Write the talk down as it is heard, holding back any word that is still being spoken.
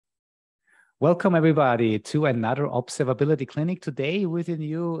Welcome everybody to another observability clinic today with a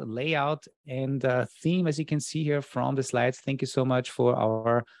new layout and theme, as you can see here from the slides. Thank you so much for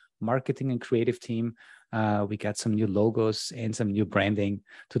our marketing and creative team. We got some new logos and some new branding.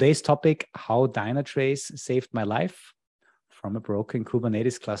 Today's topic, how Dynatrace saved my life from a broken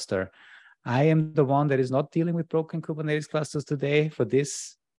Kubernetes cluster. I am the one that is not dealing with broken Kubernetes clusters today. For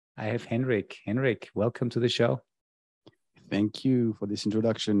this, I have Henrik. Henrik, welcome to the show. Thank you for this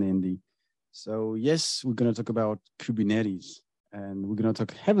introduction, Andy. So yes, we're going to talk about Kubernetes, and we're going to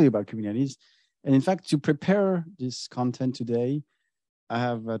talk heavily about Kubernetes. And in fact, to prepare this content today, I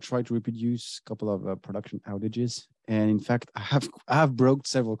have tried to reproduce a couple of production outages. And in fact, I have broke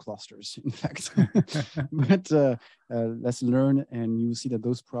several clusters, in fact. But let's learn, and you'll see that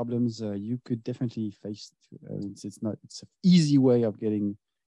those problems you could definitely face. It's an easy way of getting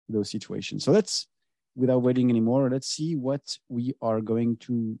those situations. So without waiting anymore, let's see what we are going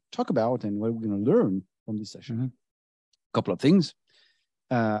to talk about and what we're going to learn from this session. A couple of things.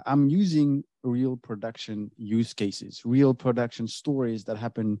 I'm using real production use cases, real production stories that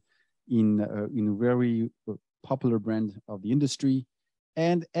happen in a very popular brand of the industry.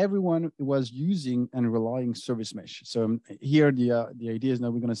 And everyone was using and relying service mesh. So here, the idea is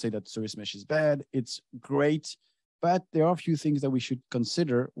now we're going to say that service mesh is bad. It's great. But there are a few things that we should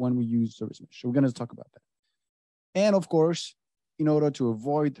consider when we use service mesh. So we're going to talk about that. And of course, in order to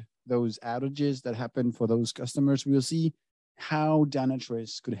avoid those outages that happen for those customers, we'll see how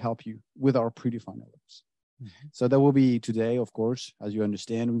Dynatrace could help you with our predefined alerts. So that will be today, of course, as you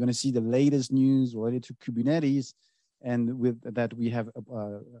understand. We're going to see the latest news related to Kubernetes. And with that, we have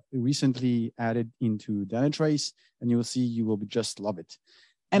recently added into Dynatrace, and you'll see you will just love it.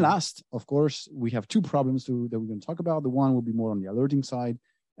 And last, of course, we have two problems that we're going to talk about. The one will be more on the alerting side,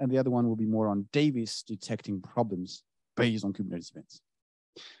 and the other one will be more on Davis detecting problems based on Kubernetes events.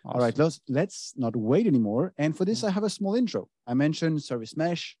 Awesome. All right, let's not wait anymore. And for this, I have a small intro. I mentioned service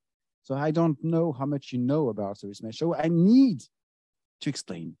mesh. So I don't know how much you know about service mesh. So I need to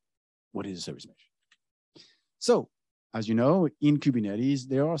explain what is a service mesh. So as you know, in Kubernetes,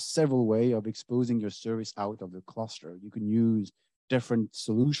 there are several ways of exposing your service out of the cluster. You can use different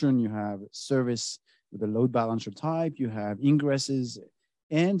solution. You have service with a load balancer type, you have ingresses,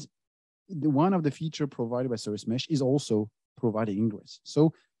 and one of the feature provided by service mesh is also providing ingress.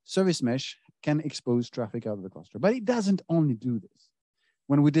 So service mesh can expose traffic out of the cluster, but it doesn't only do this.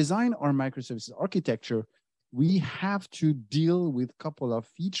 When we design our microservices architecture, we have to deal with a couple of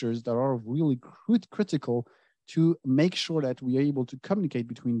features that are really critical to make sure that we are able to communicate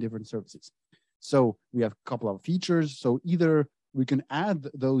between different services. So we have a couple of features. So either we can add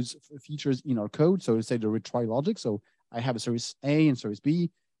those features in our code. So say the retry logic. So I have a service A and service B.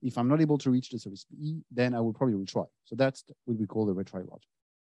 If I'm not able to reach the service B, then I will probably retry. So that's what we call the retry logic.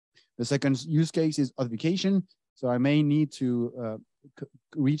 The second use case is authentication. So I may need to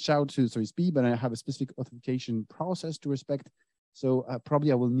reach out to service B, but I have a specific authentication process to respect. So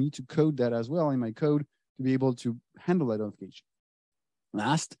probably I will need to code that as well in my code to be able to handle that authentication.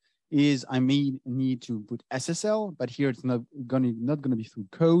 Last is I may need to put SSL, but here it's not going to be through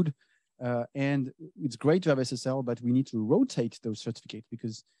code. And it's great to have SSL, but we need to rotate those certificates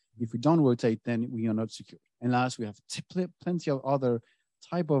because if we don't rotate, then we are not secure. And last, we have plenty of other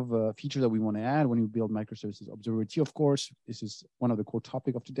type of features that we want to add when you build microservices. Observability, of course, this is one of the core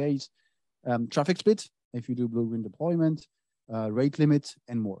topic of today's. Traffic split, if you do blue-green deployment, rate limit,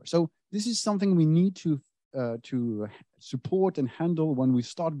 and more. So this is something we need to support and handle when we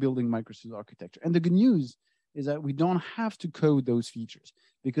start building microservice architecture. And the good news is that we don't have to code those features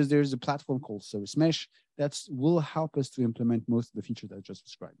because there's a platform called Service Mesh that will help us to implement most of the features that I just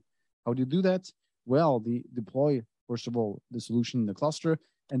described. How do you do that? Well, they deploy, first of all, the solution in the cluster,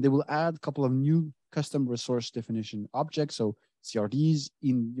 and they will add a couple of new custom resource definition objects, so CRDs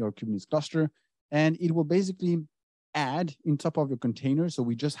in your Kubernetes cluster, and it will basically add in top of your container. So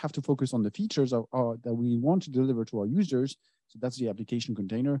we just have to focus on the features that we want to deliver to our users. So that's the application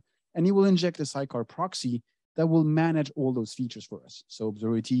container. And it will inject a sidecar proxy that will manage all those features for us. So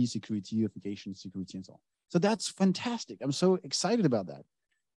observability, security, authentication, security, and so on. So that's fantastic. I'm so excited about that.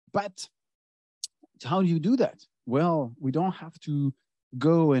 But how do you do that? Well, we don't have to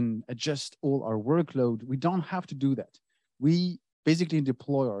go and adjust all our workload. We don't have to do that. We basically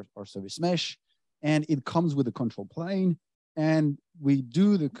deploy our service mesh, and it comes with a control plane, and we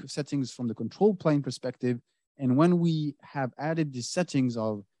do the settings from the control plane perspective. And when we have added the settings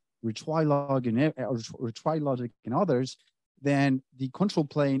of retry log and retry logic and others, then the control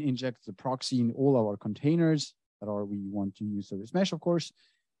plane injects the proxy in all our containers that we want to use service mesh, of course.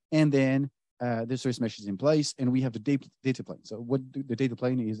 And then the service mesh is in place, and we have the data plane. So what the data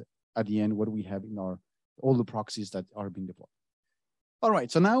plane is at the end what we have in all the proxies that are being deployed. All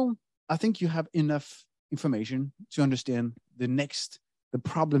right, so now I think you have enough information to understand the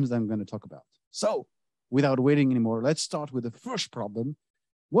problems that I'm going to talk about. So without waiting anymore, let's start with the first problem.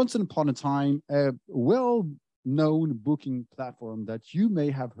 Once upon a time, a well-known booking platform that you may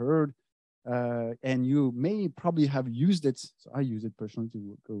have heard, and you may probably have used it. So I use it personally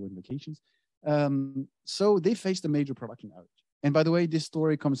to go on vacations. So they faced a major production outage. And by the way, this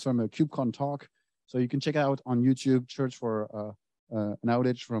story comes from a KubeCon talk. So you can check it out on YouTube, search for an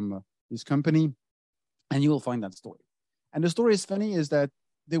outage from this company, and you will find that story. And the story is funny is that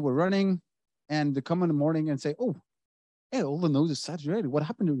they were running and they come in the morning and say, oh, hey, all the nodes is saturated. What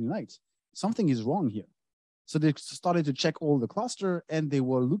happened during the night? Something is wrong here. So they started to check all the cluster and they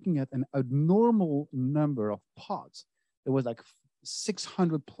were looking at an abnormal number of pods. There was like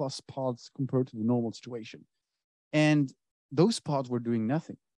 600 plus pods compared to the normal situation. And those pods were doing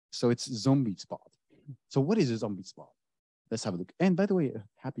nothing. So it's a zombie spot. So what is a zombie spot? Let's have a look. And by the way,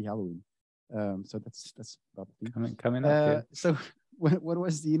 happy Halloween. So that's coming up. So what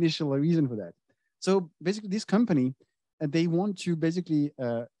was the initial reason for that? So basically this company, they want to basically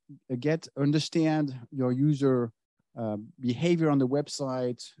understand your user behavior on the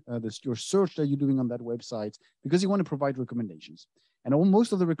website, your search that you're doing on that website, because you want to provide recommendations. And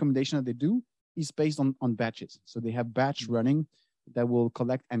most of the recommendation that they do is based on batches. So they have batch running that will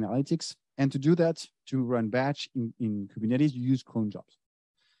collect analytics. And to do that, to run batch in Kubernetes, you use cron jobs.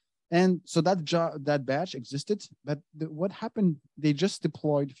 And so that batch existed, but what happened, they just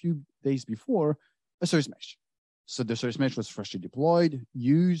deployed a few days before a service mesh. So the service mesh was freshly deployed,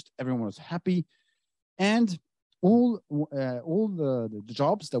 used, everyone was happy. And all the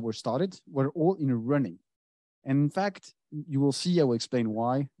jobs that were started were all in a running. And in fact, you will see, I will explain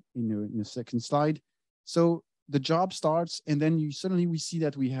why in the second slide. So the job starts, and then suddenly we see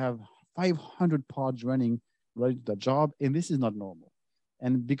that we have 500 pods running right to the job, and this is not normal.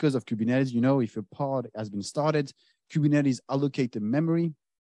 And because of Kubernetes, if a pod has been started, Kubernetes allocate the memory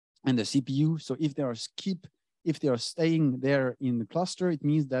and the CPU. So if they are staying there in the cluster, it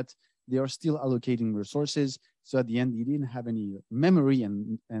means that they are still allocating resources. So at the end, you didn't have any memory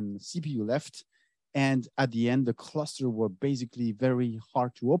and CPU left. And at the end, the cluster were basically very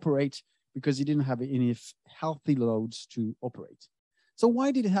hard to operate because you didn't have any healthy loads to operate. So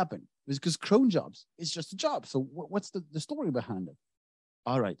why did it happen? It's because cron jobs is just a job. So what's the story behind it?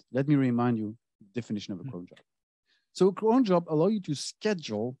 All right, let me remind you the definition of a cron job. So a cron job allows you to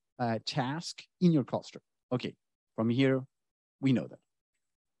schedule a task in your cluster. Okay, from here, we know that.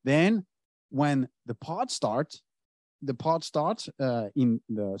 Then when the pod starts so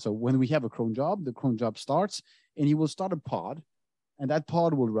when we have a cron job, the cron job starts and he will start a pod, and that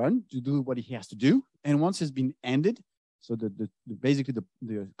pod will run to do what he has to do. And once it's been ended, so basically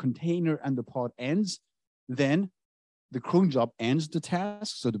the container and the pod ends, then the cron job ends the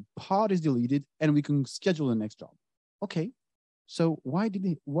task. So the pod is deleted and we can schedule the next job. Okay, so why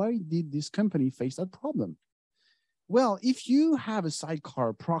did this company face that problem? Well, if you have a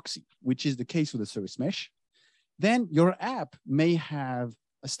sidecar proxy, which is the case with the service mesh, then your app may have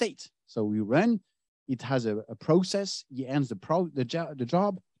a state. So we run, it has a process, it ends the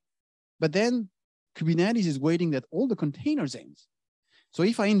job, but then Kubernetes is waiting that all the containers ends. So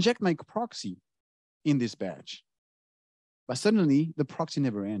if I inject my proxy in this batch, but suddenly the proxy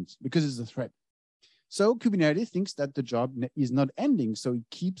never ends because it's a thread. So Kubernetes thinks that the job is not ending, so it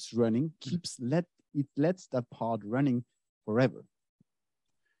keeps running, it lets that pod running forever.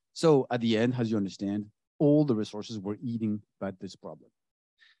 So at the end, as you understand, all the resources were eating by this problem.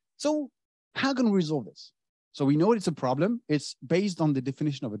 So how can we resolve this? So we know it's a problem. It's based on the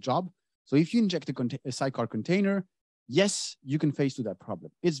definition of a job. So if you inject a sidecar container, yes, you can face to that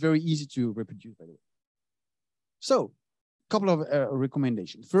problem. It's very easy to reproduce, by the way. So a couple of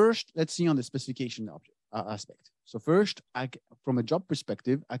recommendations. First, let's see on the specification aspect. So first, from a job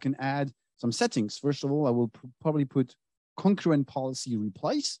perspective, I can add some settings. First of all, I will probably put concurrent policy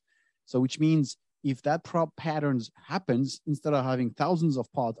replace. So which means if that patterns happens, instead of having thousands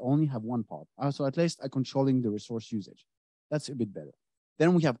of pods, I only have one pod. So at least I'm controlling the resource usage. That's a bit better.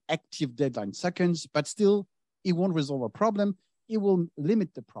 Then we have active deadline seconds, but still it won't resolve a problem. It will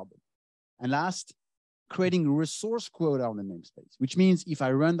limit the problem. And last, creating a resource quota on the namespace, which means if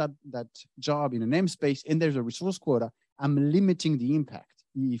I run that job in a namespace and there's a resource quota, I'm limiting the impact.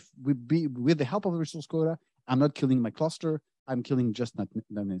 If with the help of the resource quota, I'm not killing my cluster, I'm killing just that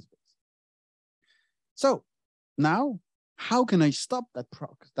namespace. So now, how can I stop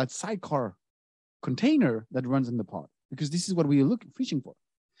that sidecar container that runs in the pod? Because this is what we are fishing for.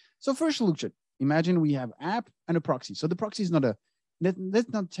 So first solution, imagine we have app and a proxy. So the proxy is not let's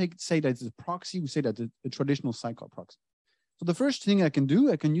not say that it's a proxy. We say that it's a traditional sidecar proxy. So the first thing I can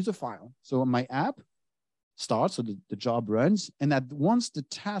do, I can use a file. So my app starts, so the job runs, and once the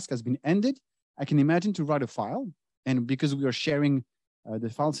task has been ended, I can imagine to write a file. And because we are sharing the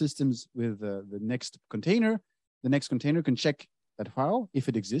file systems with the next container can check that file. If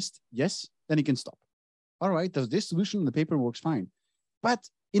it exists, yes, then it can stop. All right, does this solution on the paper works fine. But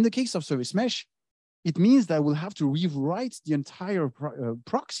in the case of service mesh, it means that I will have to rewrite the entire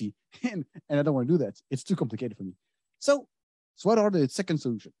proxy, and I don't want to do that. It's too complicated for me. So what are the second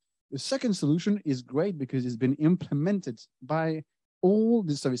solution? The second solution is great because it's been implemented by all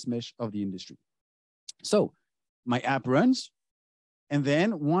the service mesh of the industry. So my app runs, and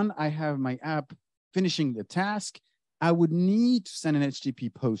then when I have my app finishing the task, I would need to send an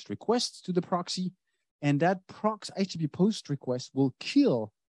HTTP post request to the proxy, and that HTTP post request will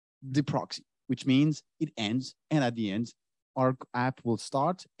kill the proxy, which means it ends, and at the end, our app will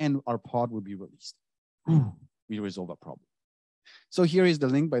start and our pod will be released. We resolve a problem. So here is the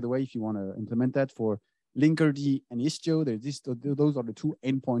link, by the way, if you want to implement that for Linkerd and Istio. Those are the two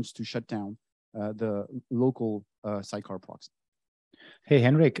endpoints to shut down the local sidecar proxy. Hey,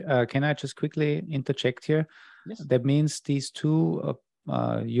 Henrik, can I just quickly interject here? Yes. That means these two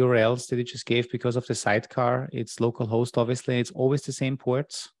URLs that you just gave, because of the sidecar, it's localhost, obviously, it's always the same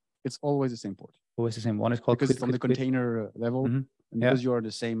ports. It's always the same port. Always the same one. It's called because it's on the container level, and because you are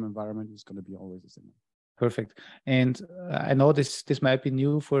the same environment, it's going to be always the same one. Perfect. And I know this might be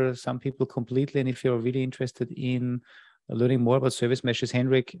new for some people completely, and if you're really interested in learning more about service meshes,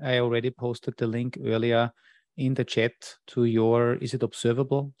 Henrik, I already posted the link earlier in the chat to your Is It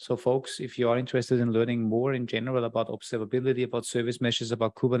Observable? So folks, if you are interested in learning more in general about observability, about service meshes,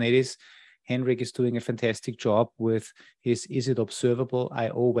 about Kubernetes, Henrik is doing a fantastic job with his Is It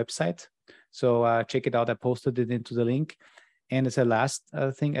Observable.io website. So check it out. I posted it into the link. And as a last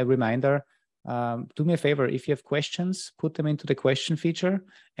thing, a reminder, do me a favor. If you have questions, put them into the question feature.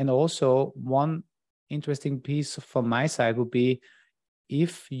 And also one interesting piece from my side would be,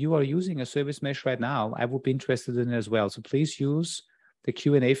 if you are using a service mesh right now, I would be interested in it as well. So please use the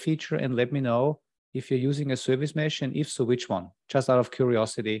Q&A feature and let me know if you're using a service mesh, and if so, which one? Just out of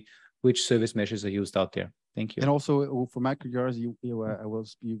curiosity, which service meshes are used out there? Thank you. And also for my curiosity, I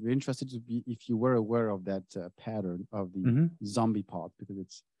was interested to be if you were aware of that pattern of the zombie pod,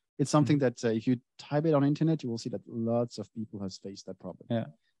 because it's something that if you type it on internet, you will see that lots of people has faced that problem.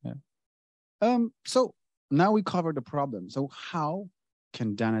 Yeah. So now we covered the problem. So how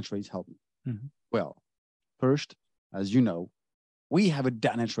can Dynatrace help me? Well, first, as you know, we have a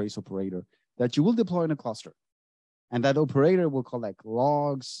Dynatrace operator that you will deploy in a cluster. And that operator will collect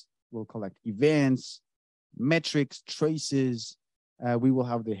logs, will collect events, metrics, traces. We will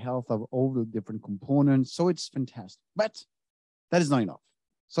have the health of all the different components. So it's fantastic. But that is not enough.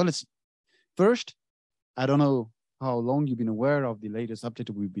 So let's see. First, I don't know how long you've been aware of the latest update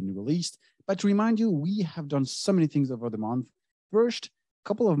that we've been released, but to remind you, we have done so many things over the month. First, a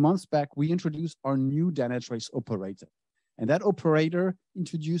couple of months back, we introduced our new Dynatrace operator. And that operator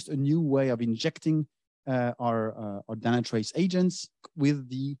introduced a new way of injecting our Dynatrace agents with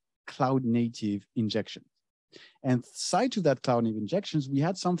the cloud native injection. And side to that cloud native injections, we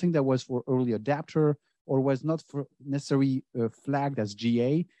had something that was for early adapter or was not for necessarily flagged as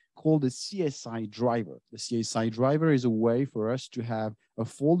GA, called the CSI driver. The CSI driver is a way for us to have a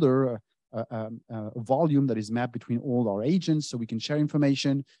folder, a volume that is mapped between all our agents, so we can share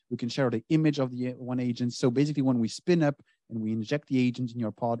information, we can share the image of the one agent. So basically when we spin up and we inject the agent in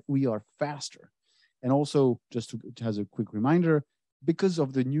your pod, we are faster. And also, just as a quick reminder, because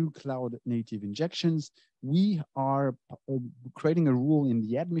of the new cloud native injections, we are creating a rule in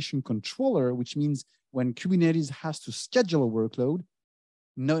the admission controller, which means when Kubernetes has to schedule a workload,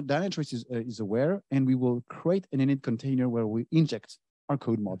 Dynatrace is aware, and we will create an init container where we inject our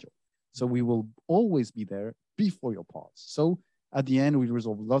code module. So we will always be there before your pods. So at the end, we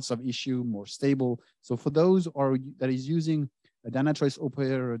resolve lots of issues, more stable. So for those that is using a Dynatrace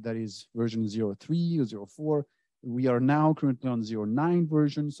operator that is version 0.3 or 0.4, we are now currently on 0.9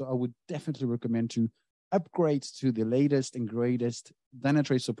 version. So I would definitely recommend to upgrade to the latest and greatest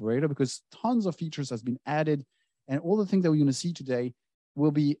Dynatrace operator, because tons of features has been added, and all the things that we're going to see today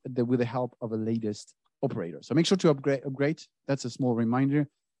will be with the help of a latest operator. So make sure to upgrade. That's a small reminder.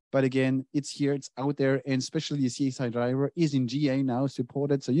 But again, it's here, it's out there, and especially the CSI driver is in GA now,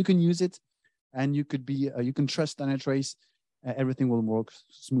 supported. So you can use it, and you can trust Dynatrace. Everything will work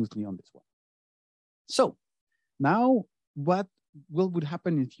smoothly on this one. So now what would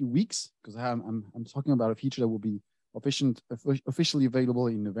happen in a few weeks, because I'm talking about a feature that will be officially available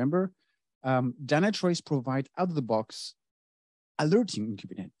in November. Dynatrace provide out of the box alerting in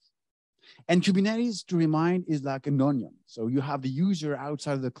Kubernetes. And Kubernetes, to remind, is like an onion. So you have the user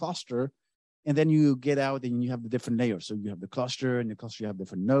outside of the cluster, and then you get out and you have the different layers. So you have the cluster, and the cluster you have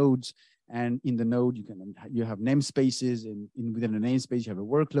different nodes. And in the node, you have namespaces, and within the namespace, you have a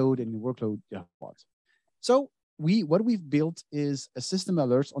workload, and the workload, you have pods. So what we've built is a system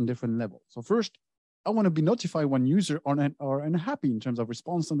alerts on different levels. So first, I want to be notified when users are unhappy in terms of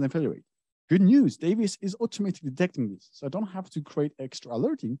response time and failure rate. Good news, Davis is automatically detecting this. So I don't have to create extra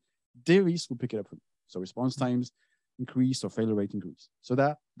alerting. Davis will pick it up for me. So response times increase or failure rate increase. So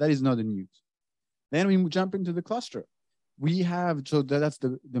that is not the news. Then we jump into the cluster. We have, so that's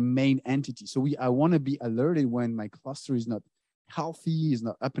the main entity. So I want to be alerted when my cluster is not healthy, is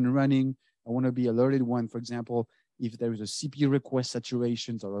not up and running. I want to be alerted when, for example, if there is a CPU request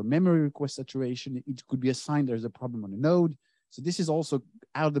saturation or a memory request saturation, it could be a sign there's a problem on the node. So this is also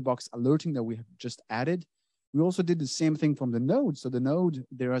out of the box alerting that we have just added. We also did the same thing from the node. So the node,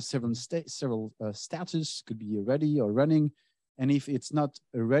 there are several status, could be ready or running. And if it's not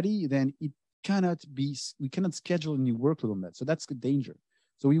ready, then we cannot schedule a new workload on that. So that's the danger.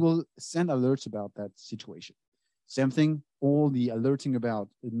 So we will send alerts about that situation. Same thing, all the alerting about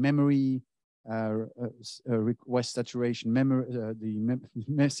memory, request saturation,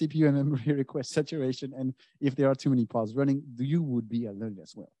 CPU and memory request saturation, and if there are too many pods running, you would be alerted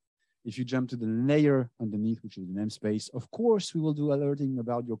as well. If you jump to the layer underneath, which is the namespace, of course, we will do alerting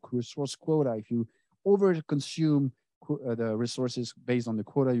about your resource quota. If you over-consume the resources based on the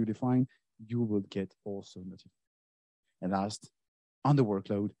quota you define, you will get also notified. And last, on the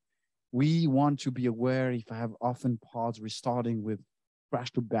workload, we want to be aware if I have often pods restarting with crash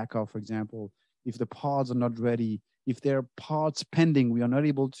to backup, for example, if the pods are not ready, if there are pods pending, we are not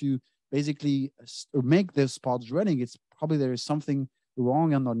able to basically make those pods running. It's probably there is something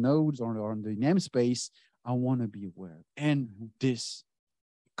wrong on the nodes or on the namespace. I want to be aware. And this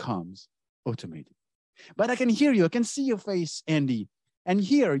comes automated. But I can hear you. I can see your face, Andy. And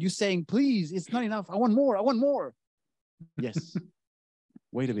here you saying, please, it's not enough. I want more. I want more. Yes.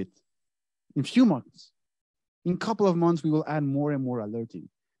 Wait a bit. In a few months, in a couple of months, we will add more and more alerting.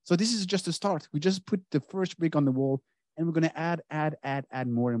 So this is just a start. We just put the first brick on the wall, and we're going to add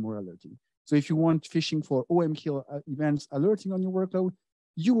more and more alerting. So if you want phishing for OMKIL events alerting on your workload,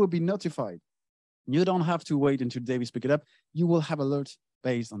 you will be notified. You don't have to wait until Davis pick it up. You will have alerts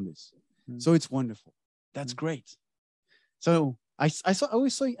based on this. So it's wonderful. That's great. So I saw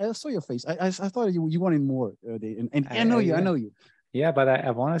your face. I thought you wanted more, and I know you. I know you. Yeah, but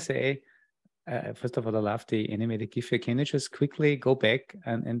I want to say, first of all, I love the animated GIF. Can you just quickly go back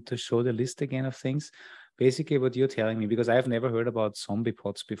and to show the list again of things? Basically, what you're telling me, because I've never heard about zombie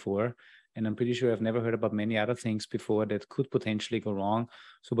pods before, and I'm pretty sure I've never heard about many other things before that could potentially go wrong.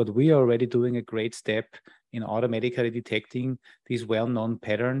 So, but we are already doing a great step in automatically detecting these well-known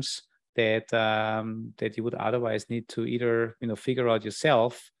patterns that that you would otherwise need to either figure out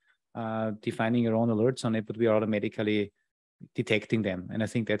yourself, defining your own alerts on it, but we are automatically detecting them. And I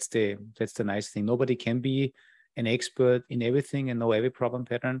think that's the nice thing. Nobody can be an expert in everything and know every problem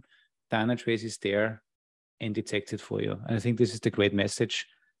pattern. Dynatrace is there and detects it for you. And I think this is the great message,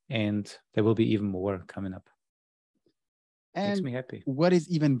 and there will be even more coming up. And makes me happy. What is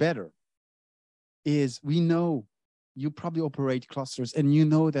even better is we know you probably operate clusters, and you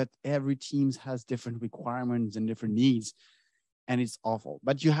know that every team has different requirements and different needs, and it's awful,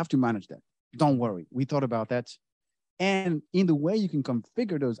 but you have to manage that. Don't worry. We thought about that. And in the way you can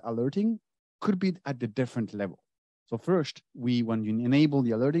configure those alerting could be at the different level. So first, when you enable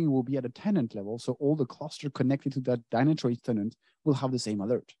the alerting, it will be at a tenant level. So all the cluster connected to that Dynatrace tenant will have the same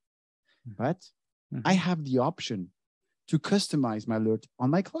alert. But I have the option to customize my alert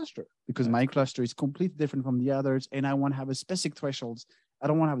on my cluster, because my cluster is completely different from the others, and I want to have a specific thresholds. I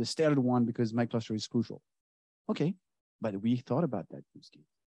don't want to have the standard one because my cluster is crucial. Okay, but we thought about that use case.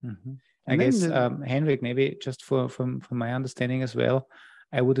 I guess, Henrik, maybe just from my understanding as well,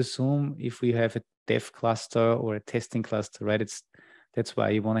 I would assume if we have a dev cluster or a testing cluster, right? That's why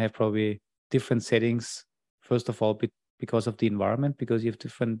you want to have probably different settings. First of all, because of the environment, because you have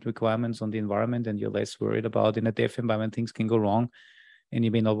different requirements on the environment, and you're less worried about in a dev environment things can go wrong, and you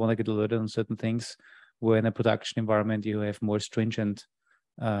may not want to get alerted on certain things. Where in a production environment, you have more stringent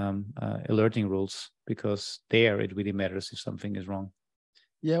alerting rules, because there it really matters if something is wrong.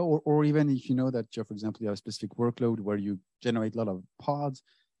 Yeah, or even if you know that, for example, you have a specific workload where you generate a lot of pods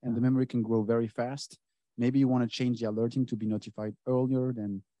and the memory can grow very fast. Maybe you want to change the alerting to be notified earlier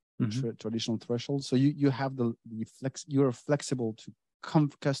than traditional thresholds. So you have you're flexible to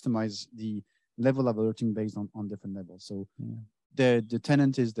customize the level of alerting based on different levels. So the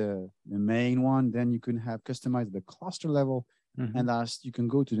tenant is the main one. Then you can have customized the cluster level, And last, you can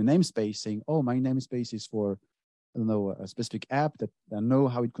go to the namespace saying, oh, my namespace is for, I don't know, a specific app that I know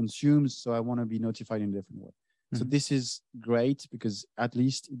how it consumes, so I want to be notified in a different way. So this is great because at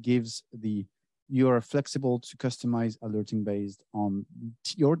least it gives you are flexible to customize alerting based on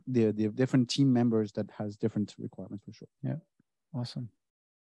the different team members that has different requirements for sure. Yeah, awesome.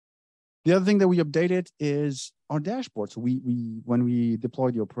 The other thing that we updated is our dashboard. So when we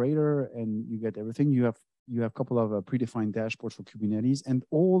deploy the operator and you get everything, you have a couple of predefined dashboards for Kubernetes, and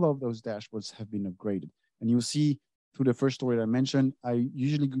all of those dashboards have been upgraded. And you'll see through the first story that I mentioned, I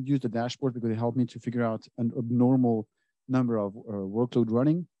usually use the dashboard because it helped me to figure out an abnormal number of workload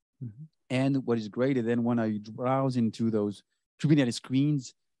running. And what is great is then when I browse into those Kubernetes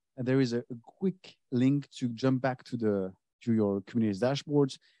screens, there is a quick link to jump back to your Kubernetes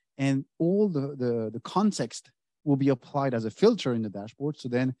dashboards, and all the context will be applied as a filter in the dashboard. So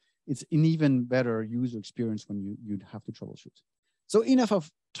then it's an even better user experience when you'd have to troubleshoot. So enough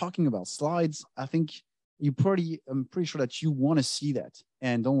of talking about slides. I think I'm pretty sure that you want to see that.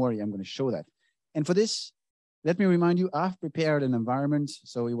 And don't worry, I'm going to show that. And for this, let me remind you, I've prepared an environment.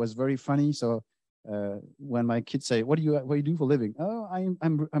 So it was very funny. So when my kids say, what do you do for a living? Oh,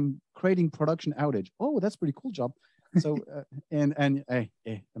 I'm creating production outage. Oh, that's a pretty cool job. So and hey,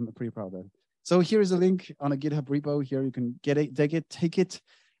 I'm pretty proud of that. So here is a link on a GitHub repo. Here you can get it, take it,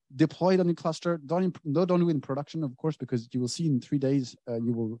 deploy it on your cluster. Don't do it in production, of course, because you will see in 3 days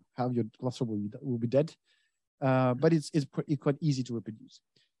you will have your cluster will be dead. But it's quite easy to reproduce.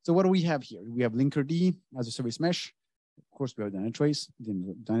 So what do we have here? We have Linkerd as a service mesh. Of course, we have Dynatrace,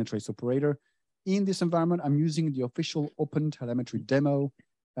 the Dynatrace operator. In this environment, I'm using the official OpenTelemetry demo,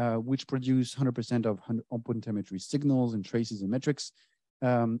 which produce 100% of OpenTelemetry signals and traces and metrics.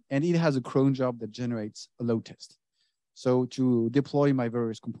 And it has a cron job that generates a load test. So to deploy my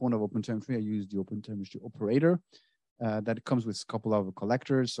various components of OpenTelemetry, I use the OpenTelemetry operator that comes with a couple of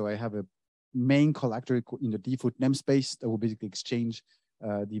collectors. So I have a main collector in the default namespace that will basically exchange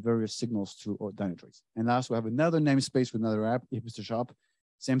the various signals to Dynatrace. And last, we have another namespace with another app, Hipster Shop.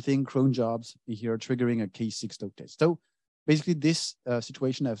 Same thing, cron jobs here triggering a K6 load test. So basically this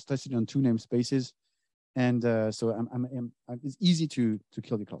situation I've tested on 2 namespaces. And so it's easy to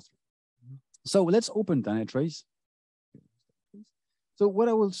kill the cluster. So let's open Dynatrace. So what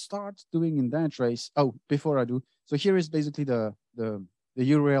I will start doing in Dynatrace, before I do, so here is basically the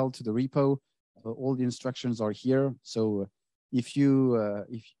URL to the repo. All the instructions are here. So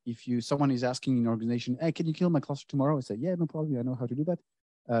if someone is asking in an organization, hey, can you kill my cluster tomorrow? I say, yeah, no problem. I know how to do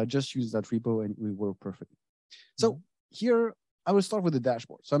that. Just use that repo and it will work perfectly. So here I will start with the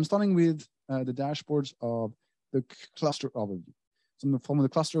dashboard. So I'm starting with the dashboards of the cluster overview. So from the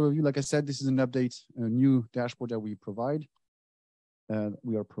cluster overview, like I said, this is an update, a new dashboard that we provide.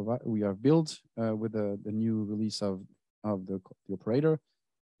 We are built with the new release of the operator.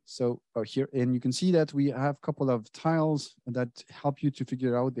 So here, and you can see that we have a couple of tiles that help you to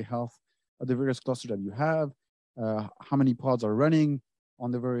figure out the health of the various clusters that you have, how many pods are running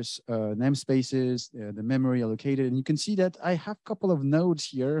on the various namespaces, the memory allocated. And you can see that I have a couple of nodes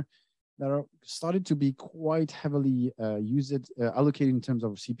here that are started to be quite heavily allocated in terms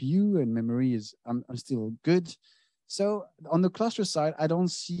of CPU, and memory is I'm still good. So on the cluster side, I don't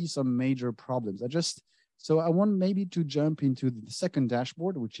see some major problems. So I want maybe to jump into the second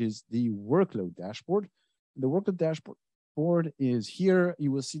dashboard, which is the workload dashboard. The workload dashboard is here.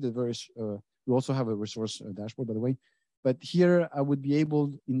 You will see the various, we also have a resource dashboard, by the way. But here I would be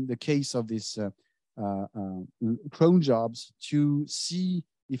able, in the case of this cron jobs, to see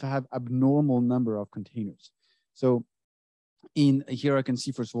if I have abnormal number of containers. So in here, I can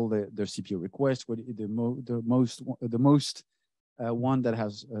see, first of all, the CPU request, what the most one that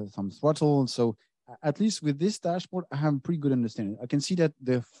has some throttle. So at least with this dashboard, I have a pretty good understanding. I can see that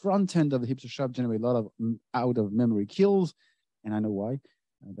the front end of the Hipster Shop generates a lot of out of memory kills, and I know why.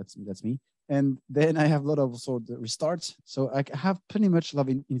 That's me. And then I have a lot of sort of restarts. So I have pretty much a lot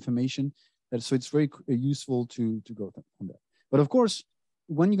of information. So it's very useful to go from there. But of course,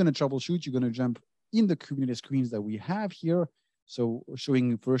 when you're going to troubleshoot, you're going to jump in the Kubernetes screens that we have here. So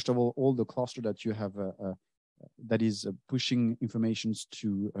showing, first of all the cluster that you have that is pushing informations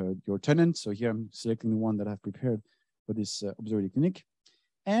to your tenant. So here I'm selecting the one that I've prepared for this observability clinic.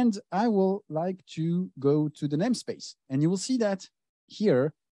 And I will like to go to the namespace. And you will see that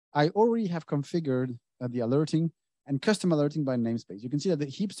here, I already have configured the alerting and custom alerting by namespace. You can see that the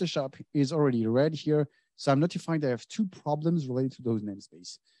Hipster Shop is already red here. So I'm notified that I have 2 problems related to those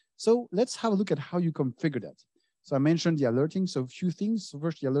namespace. So let's have a look at how you configure that. So I mentioned the alerting. So a few things. So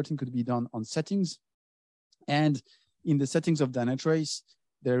first, the alerting could be done on settings. And in the settings of Dynatrace,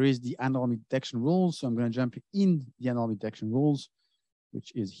 there is the anomaly detection rules. So I'm going to jump in the anomaly detection rules,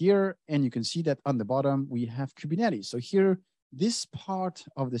 which is here. And you can see that on the bottom, we have Kubernetes. So here, this part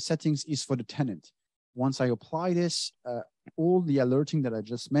of the settings is for the tenant. Once I apply this, all the alerting that I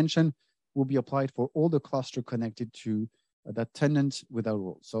just mentioned will be applied for all the cluster connected to that tenant without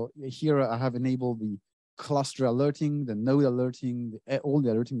rules. So here I have enabled the cluster alerting, the node alerting, all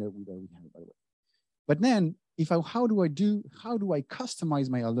the alerting that we have, by the way. But then, how do I customize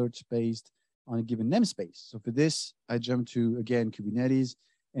my alerts based on a given namespace? So for this, I jump to, again, Kubernetes.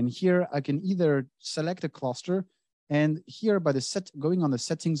 And here I can either select a cluster, and here by going on the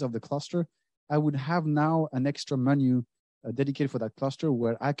settings of the cluster, I would have now an extra menu dedicated for that cluster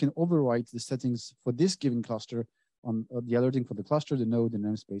where I can overwrite the settings for this given cluster on the alerting for the cluster, the node, the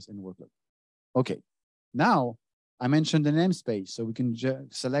namespace, and workload. Okay, now I mentioned the namespace. So we can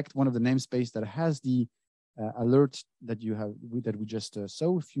select one of the namespace that has the alert that we just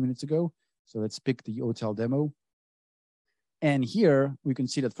saw a few minutes ago. So let's pick the hotel demo. And here we can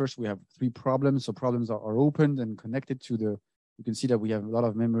see that first we have 3 problems. So problems are opened and connected to you can see that we have a lot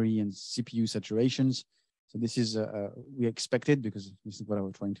of memory and CPU saturations. So this is, we expected because this is what I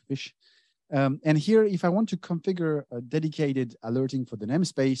was trying to fish. And here, if I want to configure a dedicated alerting for the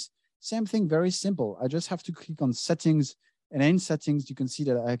namespace, same thing, very simple. I just have to click on settings, and in settings, you can see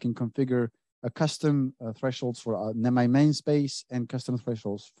that I can configure a custom thresholds for my namespace and custom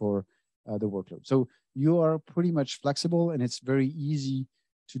thresholds for the workload. So you are pretty much flexible, and it's very easy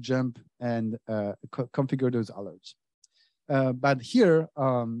to jump and configure those alerts. But here,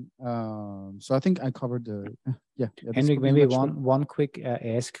 so I think I covered the, yeah. Henrik, maybe one quick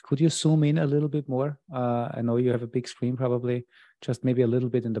ask. Could you zoom in a little bit more? I know you have a big screen probably, just maybe a little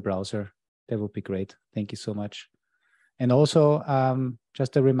bit in the browser. That would be great. Thank you so much. And also,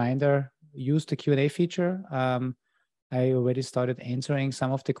 just a reminder, use the Q&A feature. I already started answering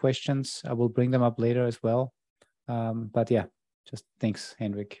some of the questions. I will bring them up later as well. But yeah, just thanks,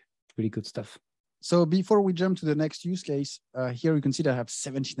 Henrik. Really good stuff. So before we jump to the next use case, here you can see that I have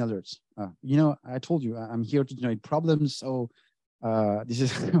 17 alerts. You know, I told you I'm here to generate problems. So this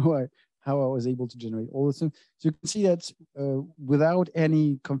is how I was able to generate all of them. So you can see that without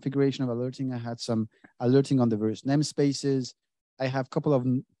any configuration of alerting, I had some alerting on the various namespaces. I have a couple of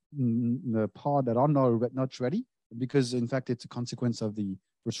pod that are not ready because in fact it's a consequence of the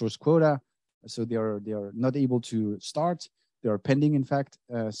resource quota. So they are not able to start. They are pending, in fact.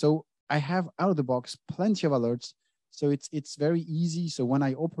 So I have out of the box plenty of alerts. So it's very easy. So when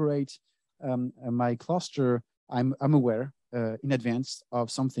I operate my cluster, I'm aware in advance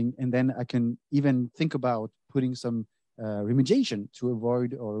of something, and then I can even think about putting some remediation to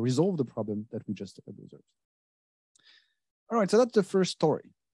avoid or resolve the problem that we just observed. All right, so that's the first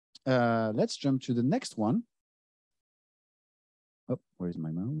story. Let's jump to the next one. Oh, where's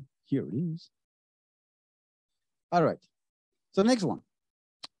my mouse? Here it is. All right, so next one.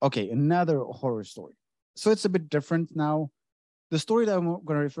 Okay, another horror story. So it's a bit different now. The story that I'm going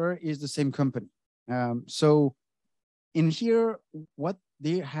to refer is the same company. So in here, what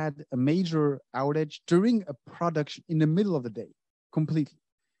they had a major outage during a production in the middle of the day, completely.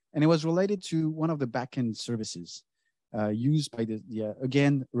 And it was related to one of the backend services used by the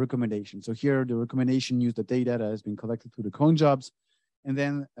again, recommendation. So here, the recommendation used the data that has been collected through the cron jobs. And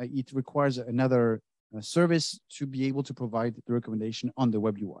then it requires another service to be able to provide the recommendation on the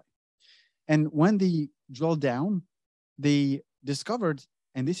web UI. And when they drill down, they discovered,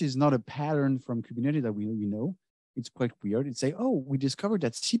 and this is not a pattern from Kubernetes that we know, it's quite weird. It's say, oh, we discovered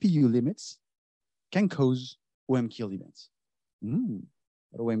that CPU limits can cause OM kill events.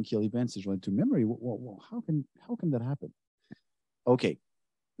 But OM kill events is related to memory. Well, how can that happen? Okay,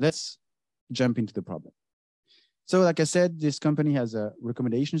 let's jump into the problem. So like I said, this company has a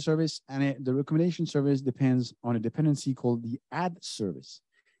recommendation service, and the recommendation service depends on a dependency called the add service.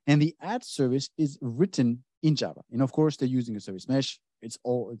 And the add service is written in Java. And of course, they're using a service mesh. It's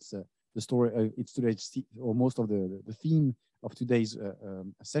the story, it's today's, or most of the theme of today's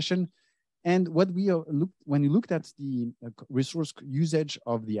session. And what when you looked at the resource usage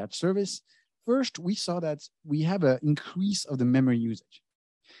of the add service, first we saw that we have an increase of the memory usage.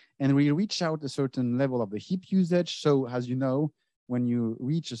 And we reach out a certain level of the heap usage. So as you know, when you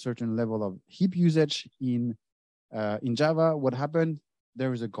reach a certain level of heap usage in Java, what happened?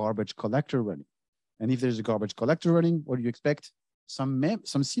 There is a garbage collector running. And if there's a garbage collector running, what do you expect? Some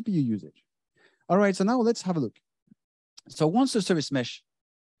CPU usage. All right, so now let's have a look. So once the service mesh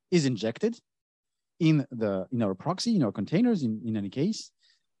is injected in our proxy, in our containers, in any case,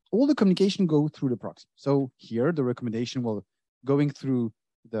 all the communication go through the proxy. So here, the recommendation will going through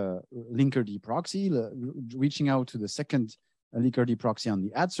the linkerd proxy, reaching out to the second a Lickerd proxy on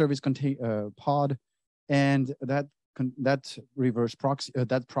the ad service pod, and that reverse proxy,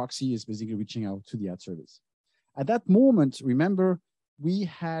 that proxy is basically reaching out to the ad service. At that moment, remember, we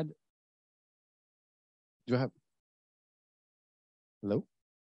had, do I have, hello?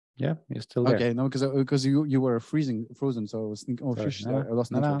 Yeah, you're still there. Okay, no, because you were frozen, so I was thinking, oh, fish, I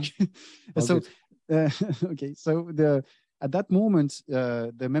lost network. So, okay, so at that moment,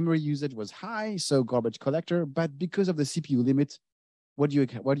 the memory usage was high, so garbage collector, but because of the CPU limit, what do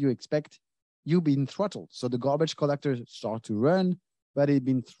you expect? You've been throttled. So the garbage collector start to run, but it's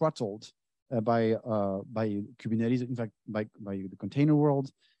been throttled by Kubernetes, in fact, by the container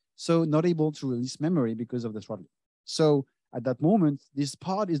world. So not able to release memory because of the throttling. So at that moment, this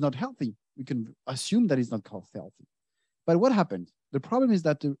pod is not healthy. We can assume that it's not healthy. But what happened? The problem is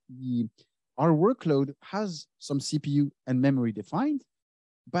that our workload has some CPU and memory defined,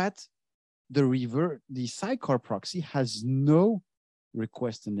 but the sidecar proxy has no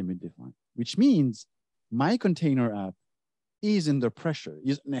request and limit defined, which means my container app is under pressure,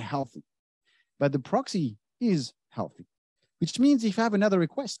 is unhealthy, but the proxy is healthy, which means if I have another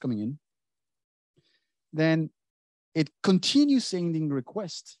request coming in, then it continues sending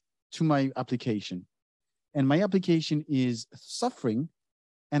requests to my application, and my application is suffering,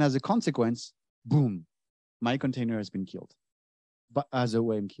 and as a consequence, boom, my container has been killed, but as a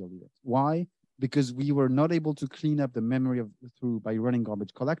OM kill event. Why? Because we were not able to clean up the memory by running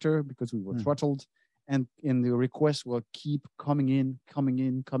garbage collector because we were throttled, and the requests will keep coming in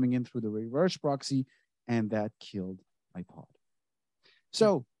through the reverse proxy, and that killed my pod.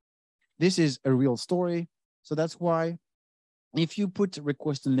 So this is a real story. So that's why if you put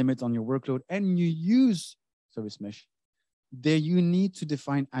request and limit on your workload and you use service mesh, there you need to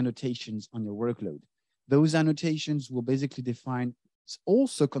define annotations on your workload. Those annotations will basically define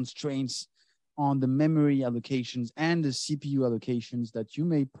also constraints on the memory allocations and the CPU allocations that you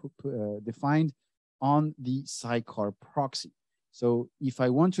may define on the sidecar proxy. So if I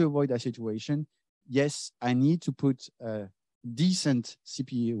want to avoid that situation, yes, I need to put a decent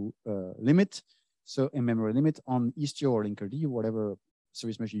CPU limit, so a memory limit on Istio or Linkerd, whatever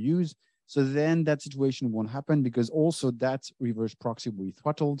service mesh you use. So then that situation won't happen, because also that reverse proxy will be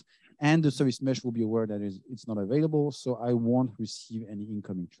throttled and the service mesh will be aware that it's not available. So I won't receive any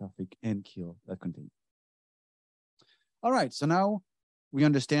incoming traffic and kill that container. All right, so now we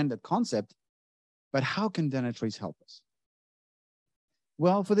understand that concept, but how can Dynatrace help us?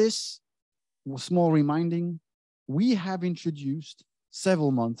 Well, for this small reminding, we have introduced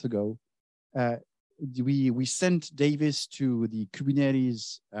several months ago, we sent Davis to the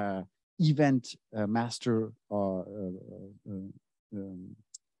Kubernetes event master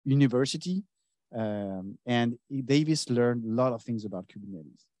university, and Davis learned a lot of things about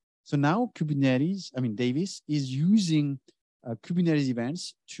Kubernetes. So now Davis is using Kubernetes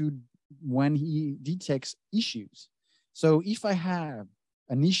events when he detects issues. So if I have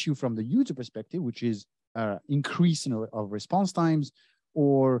an issue from the user perspective, which is increase of response times,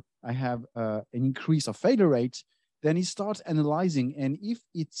 or I have an increase of failure rate, then it starts analyzing. And if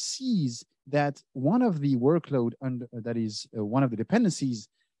it sees that one of the workload that is one of the dependencies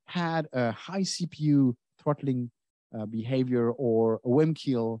had a high CPU throttling behavior or OM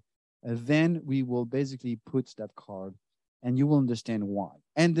kill, then we will basically put that card and you will understand why.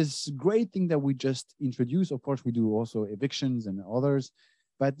 And this great thing that we just introduced, of course, we do also evictions and others,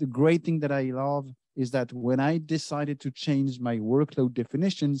 but the great thing that I love is that when I decided to change my workload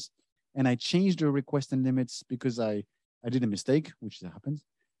definitions and I changed the request and limits because I did a mistake, which happens,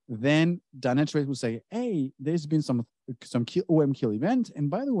 then Dynatrace will say, hey, there's been some OM kill event. And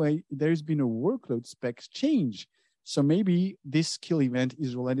by the way, there's been a workload specs change. So maybe this kill event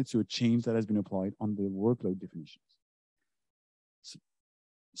is related to a change that has been applied on the workload definitions.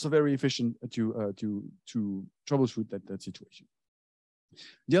 So very efficient to troubleshoot that situation.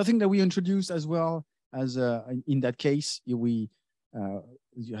 The other thing that we introduced as well as in that case,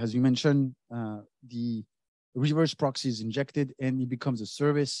 as you mentioned, the reverse proxy is injected and it becomes a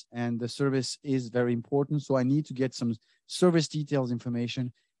service, and the service is very important. So I need to get some service details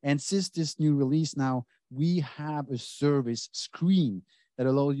information. And since this new release now, we have a service screen that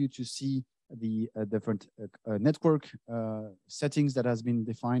allows you to see the different network settings that has been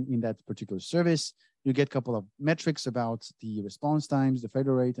defined in that particular service. You get a couple of metrics about the response times, the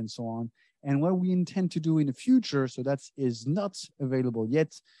failure rate, and so on. And what we intend to do in the future, so that is not available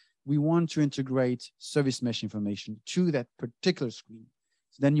yet, we want to integrate service mesh information to that particular screen.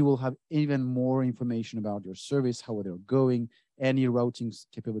 So then you will have even more information about your service, how they're going, any routing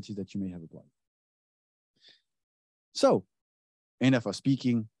capabilities that you may have applied. So enough of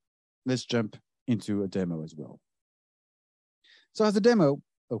speaking. Let's jump into a demo as well. So as a demo,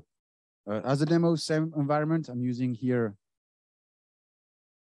 same environment, I'm using here.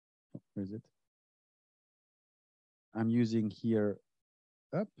 Where is it? I'm using here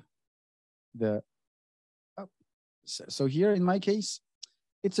So here in my case,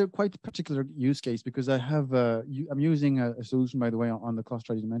 it's a quite particular use case because I have I'm using a solution, by the way, on the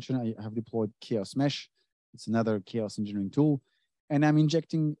cluster I didn't mention. I have deployed Chaos Mesh. It's another chaos engineering tool, and I'm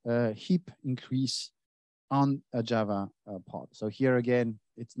injecting a heap increase on a Java pod. So here again,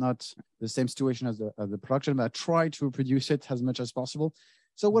 it's not the same situation as the production, but I try to reproduce it as much as possible.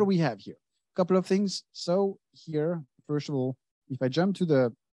 So what do we have here? A couple of things. So here, first of all, if I jump to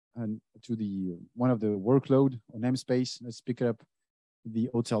the one of the workload or namespace, let's pick up the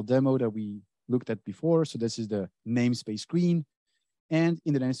hotel demo that we looked at before. So this is the namespace screen. And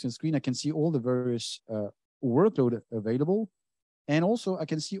in the namespace screen, I can see all the various workload available. And also I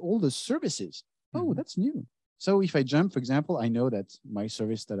can see all the services. Oh, that's new. So if I jump, for example, I know that my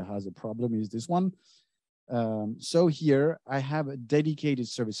service that has a problem is this one. So here I have a dedicated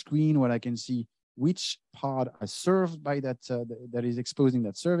service screen where I can see which pod is served by that, that is exposing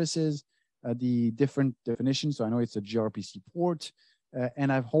that services, the different definitions. So I know it's a gRPC port.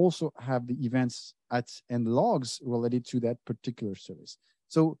 And I've also have the events and logs related to that particular service.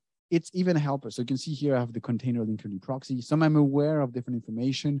 So it's even a helper. So you can see here, I have the container linkerd proxy. So I'm aware of different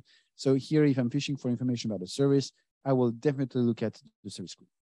information. So here, if I'm fishing for information about a service, I will definitely look at the service screen.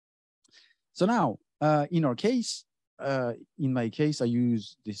 So now, in our case, in my case, I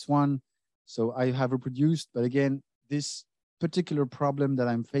use this one. So I have reproduced, but again, this particular problem that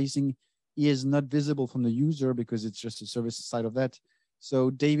I'm facing is not visible from the user because it's just a service side of that. So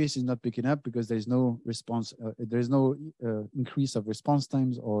Davis is not picking up because there's no response, there's no increase of response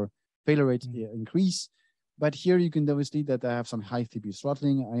times or failure rate increase. But here you can obviously that I have some high CPU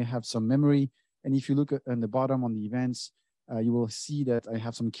throttling, I have some memory. And if you look at on the bottom on the events, you will see that I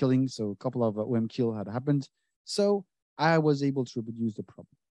have some killing. So a couple of OM kill had happened. So I was able to reproduce the problem.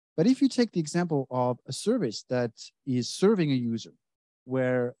 But if you take the example of a service that is serving a user,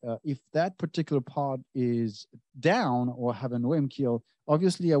 where if that particular pod is down or have an OM kill,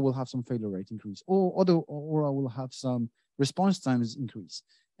 obviously I will have some failure rate increase, or I will have some response times increase.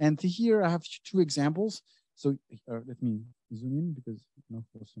 And here I have two examples. So let me zoom in because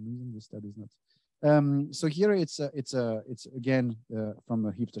for some reason this study is not. So here it's again from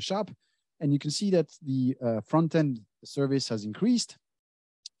a hipster shop, and you can see that the front end service has increased.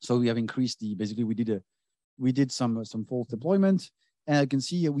 So we have increased the basically we did some false deployment. And I can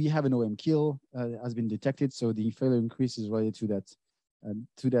see we have an OM kill has been detected. So the failure increase is related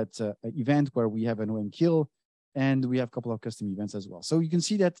to that event where we have an OM kill, and we have a couple of custom events as well. So you can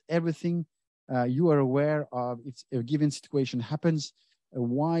see that everything you are aware of, if a given situation happens,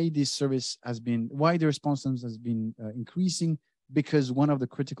 why this service has been, why the response times has been increasing, because one of the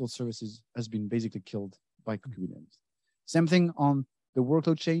critical services has been basically killed by Kubernetes. Same thing on the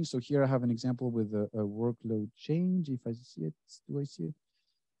workload change. So here I have an example with a workload change. If I see it, do I see it?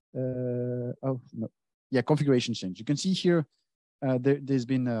 Oh, no. Yeah, configuration change. You can see here, there's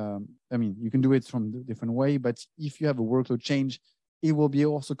been, I mean, you can do it from a different way, but if you have a workload change, it will be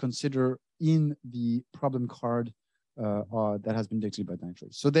also considered in the problem card that has been detected by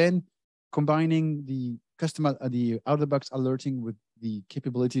Dynatrace. So then combining the custom, the out-of-the-box alerting with the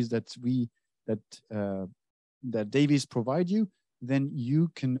capabilities that that Davis provide you, then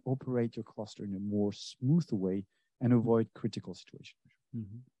you can operate your cluster in a more smooth way and avoid critical situations.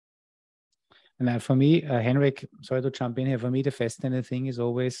 And for me, Henrik, sorry to jump in here. For me, the fascinating thing is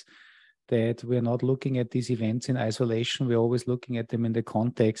always that we're not looking at these events in isolation. We're always looking at them in the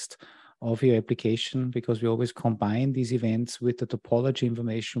context of your application, because we always combine these events with the topology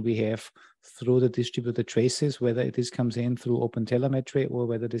information we have through the distributed traces, whether this comes in through OpenTelemetry or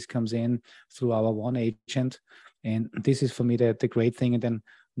whether this comes in through our one agent. And this is for me the great thing. And then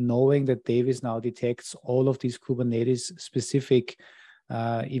knowing that Davis now detects all of these Kubernetes specific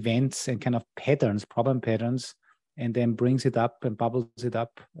events and kind of patterns, problem patterns, and then brings it up and bubbles it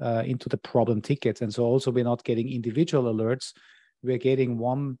up into the problem tickets. And so also we're not getting individual alerts. We're getting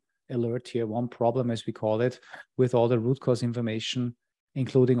one alert here, one problem as we call it, with all the root cause information,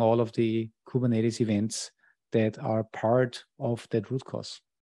 including all of the Kubernetes events that are part of that root cause.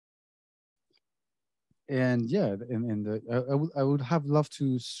 And yeah, I would have loved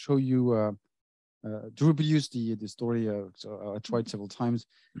to show you to reproduce the story. So I tried several times,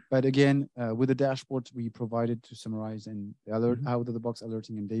 but again, with the dashboard we provided to summarize and the alert out of the box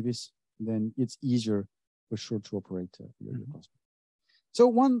alerting in Davis, then it's easier for sure to operate your cluster.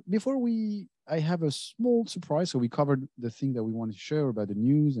 So before I have a small surprise. So we covered the thing that we wanted to share about the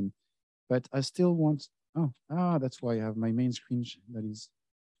news, but I still want That's why I have my main screen that is,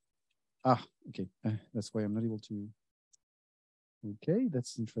 okay. That's why I'm not able to. Okay,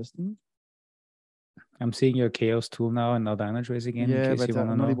 that's interesting. I'm seeing your chaos tool now and now Dynatrace again. Yeah, in case but you want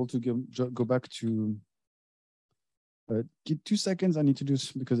to I'm know. not able to go back to. Give 2 seconds. I need to do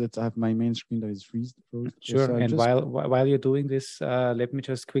this because I have my main screen that is frozen. Sure. So and while you're doing this, let me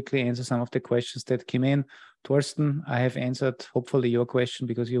just quickly answer some of the questions that came in. Torsten, I have answered hopefully your question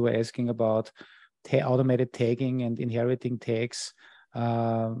because you were asking about automated tagging and inheriting tags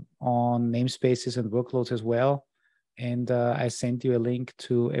on namespaces and workloads as well. And I sent you a link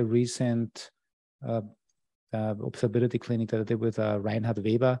to a recent observability clinic that I did with Reinhard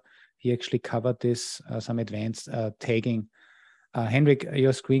Weber. He actually covered this, some advanced tagging. Henrik,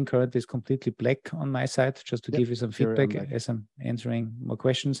 your screen currently is completely black on my side, just to give you some feedback as I'm answering more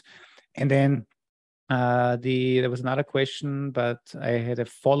questions. And then there was another question, but I had a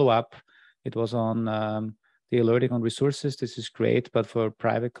follow-up. It was on the alerting on resources. This is great, but for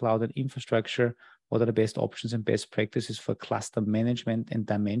private cloud and infrastructure, what are the best options and best practices for cluster management and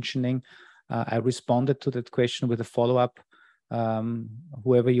dimensioning? I responded to that question with a follow-up.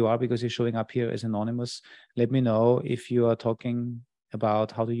 Whoever you are, because you're showing up here as anonymous, let me know if you are talking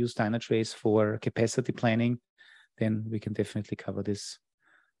about how to use Dynatrace for capacity planning, then we can definitely cover this.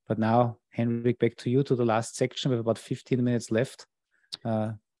 But now, Henrik, back to you, to the last section. We have about 15 minutes left.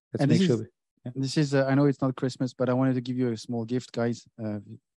 Let's make sure. This is, I know it's not Christmas, but I wanted to give you a small gift, guys.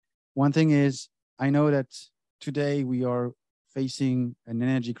 One thing is, I know that today we are facing an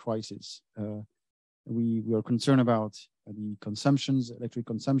energy crisis. We are concerned about the consumptions, electric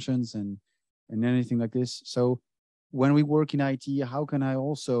consumptions, and anything like this. So when we work in IT, how can I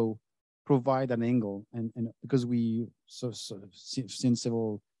also provide an angle? And because since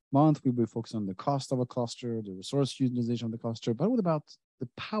several months, we will focus on the cost of a cluster, the resource utilization of the cluster, but what about the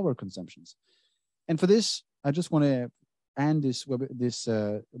power consumptions? And for this, I just want to end this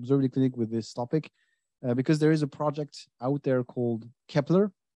observability clinic with this topic, because there is a project out there called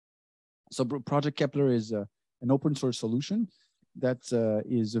Kepler. So Project Kepler is an open source solution that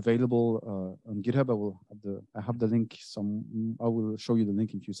is available on GitHub. I have the link. I will show you the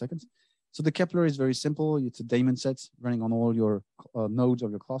link in a few seconds. So the Kepler is very simple. It's a daemon set running on all your nodes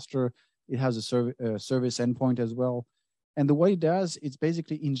of your cluster. It has a service endpoint as well. And the way it does, it's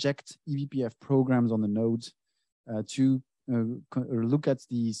basically inject eBPF programs on the nodes to look at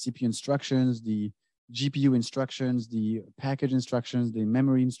the CPU instructions, the GPU instructions, the package instructions, the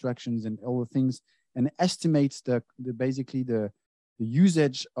memory instructions, and all the things, and estimates basically the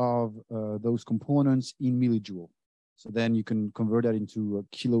usage of those components in millijoule. So then you can convert that into a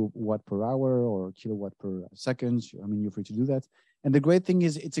kilowatt per hour or kilowatt per second. I mean, you're free to do that. And the great thing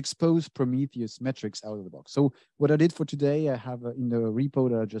is it's exposed Prometheus metrics out of the box. So what I did for today, I have in the repo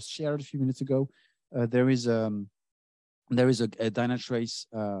that I just shared a few minutes ago, there is a Dynatrace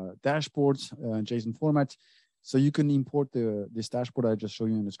dashboard JSON format. So you can import this dashboard I just showed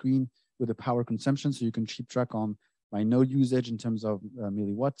you on the screen with the power consumption. So you can keep track on my node usage in terms of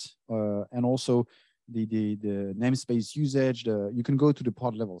milliwatts, and also the namespace usage. You can go to the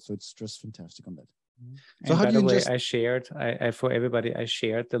pod level. So it's just fantastic on that. So and by the way, I shared, for everybody, I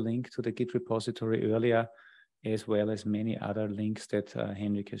shared the link to the Git repository earlier, as well as many other links that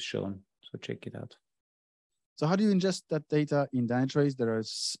Henrik has shown. So check it out. So how do you ingest that data in Dynatrace? There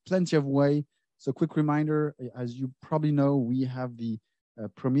is plenty of ways. So quick reminder, as you probably know, we have the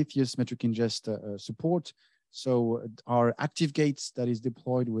Prometheus metric ingest support. So our active gates that is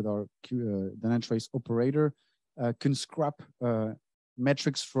deployed with our Dynatrace operator can scrap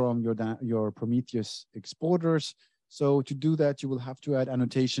metrics from your Prometheus exporters. So to do that, you will have to add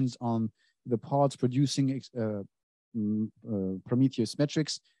annotations on the pods producing Prometheus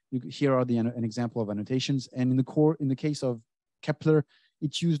metrics. Here are an example of annotations. And in the case of Kepler,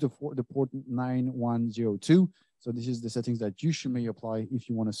 it used the port 9102. So this is the settings that you may apply if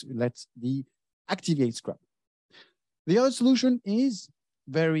you want to let the activate scrap. The other solution is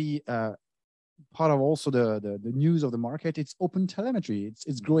very part of also the news of the market. It's open telemetry.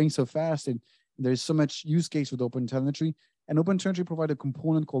 It's growing so fast, and there's so much use case with open telemetry. And open telemetry provides a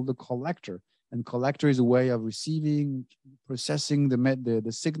component called the collector. And collector is a way of receiving, processing the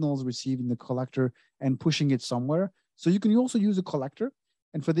signals received in the collector and pushing it somewhere. So you can also use a collector.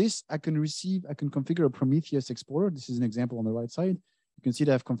 And for this, I can configure a Prometheus exporter. This is an example on the right side. You can see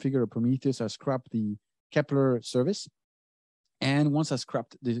that I've configured a Prometheus. I scrapped the Kepler service. And once I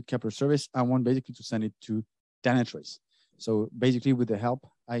scrapped the Kepler service, I want basically to send it to Dynatrace. So basically with the help,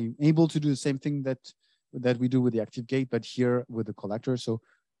 I'm able to do the same thing that we do with the active gate, but here with the collector. So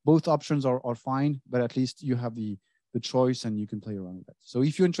both options are fine, but at least you have the choice and you can play around with that. So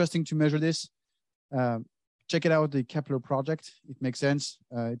if you're interested to measure this, check it out, the Kepler project. It makes sense.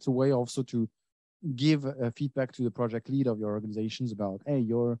 It's a way also to give feedback to the project lead of your organizations about, hey,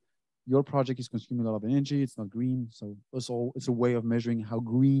 your project is consuming a lot of energy. It's not green. So also it's a way of measuring how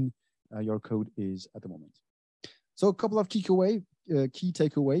green your code is at the moment. So a couple of key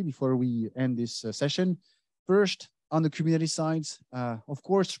takeaway before we end this session. First, on the Kubernetes side, of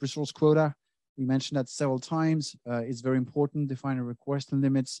course, resource quota. We mentioned that several times. It's very important. Defining request and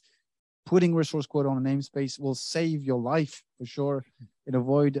limits. Putting resource quota on a namespace will save your life for sure and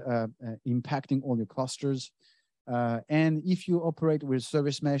avoid impacting all your clusters. And if you operate with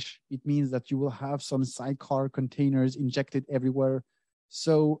service mesh, it means that you will have some sidecar containers injected everywhere.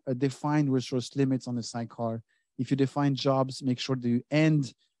 So define resource limits on the sidecar. If you define jobs, make sure that you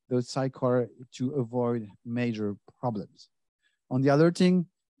end those sidecar to avoid major problems. On the alerting,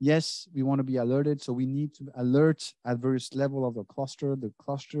 yes, we want to be alerted. So we need to alert at various levels of the cluster,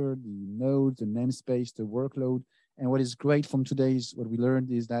 the node, the namespace, the workload. And what is great from today's, what we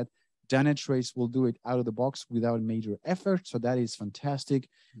learned is that Dynatrace will do it out of the box without major effort. So that is fantastic.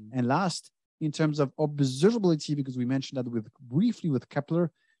 Mm-hmm. And last, in terms of observability, because we mentioned that briefly with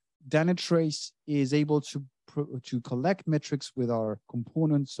Kepler, Dynatrace is able to collect metrics with our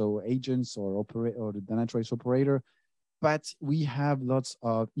components, so agents or the Dynatrace operator. But we have lots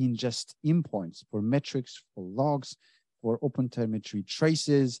of ingest endpoints for metrics, for logs, for OpenTelemetry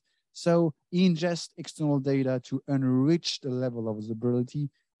traces. So ingest external data to enrich the level of observability,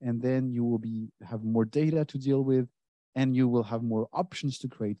 and then you will have more data to deal with, and you will have more options to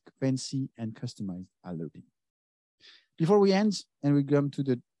create fancy and customized alerting. Before we end and we come to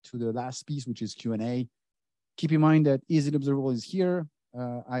the last piece, which is Q&A, keep in mind that Is It Observable is here.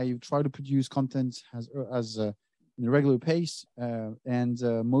 I try to produce content in a regular pace, and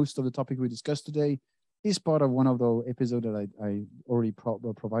most of the topic we discussed today is part of one of the episodes that I already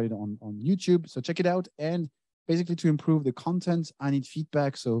provided on YouTube. So check it out. And basically, to improve the content, I need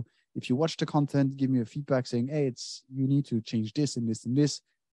feedback. So if you watch the content, give me a feedback saying, hey, you need to change this and this and this.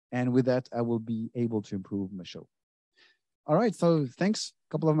 And with that, I will be able to improve my show. All right, so thanks.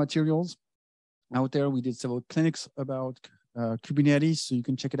 A couple of materials out there. We did several clinics about Kubernetes, so you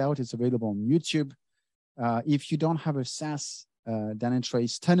can check it out. It's available on YouTube. If you don't have a SaaS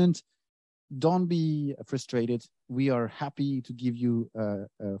Dynatrace tenant, don't be frustrated. We are happy to give you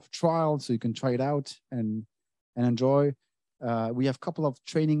a trial so you can try it out and enjoy. We have a couple of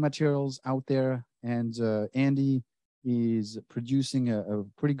training materials out there, and Andy is producing a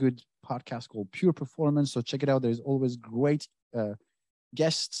pretty good podcast called Pure Performance. So check it out. There's always great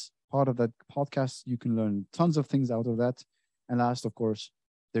guests part of that podcast. You can learn tons of things out of that. And last, of course,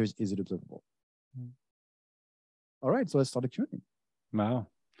 there's Is It Observable? All right, so let's start the Q&A. Wow.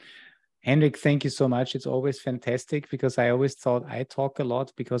 Henrik, thank you so much. It's always fantastic because I always thought I talk a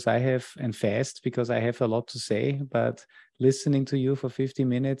lot because I have a lot to say, but listening to you for 50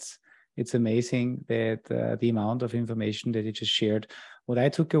 minutes, it's amazing that the amount of information that you just shared. What I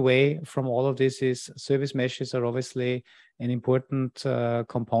took away from all of this is service meshes are obviously an important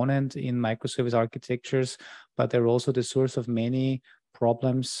component in microservice architectures, but they're also the source of many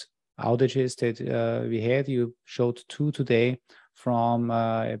problems, outages that we had. You showed two today from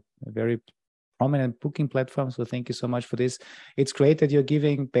a very prominent booking platform. So thank you so much for this. It's great that you're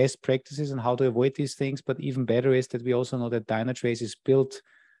giving best practices on how to avoid these things, but even better is that we also know that Dynatrace is built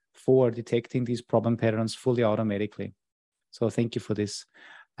for detecting these problem patterns fully automatically. So thank you for this.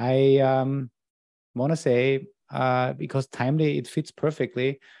 I want to say, because timely, it fits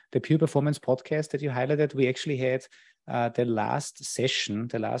perfectly, the Pure Performance podcast that you highlighted, we actually had the last session,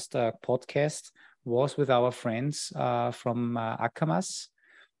 the last podcast was with our friends from Akamas.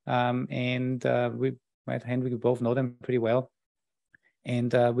 And Henrik, we both know them pretty well.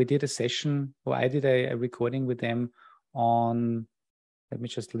 And we did a session, or I did a recording with them on, let me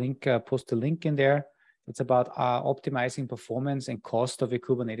just post the link in there. It's about optimizing performance and cost of a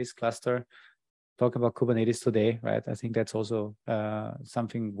Kubernetes cluster. Talk about Kubernetes today, right? I think that's also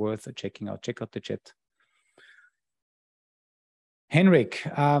something worth checking out. Check out the chat. Henrik,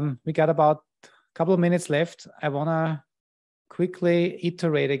 we got about a couple of minutes left. I want to quickly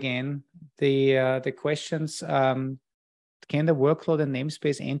iterate again the questions. Can the workload and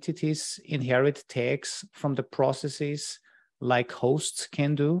namespace entities inherit tags from the processes like hosts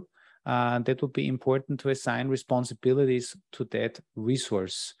can do? That would be important to assign responsibilities to that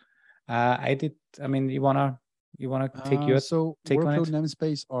resource. You wanna take your take workload on it?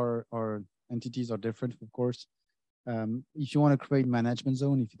 namespace are entities are different, of course. If you want to create management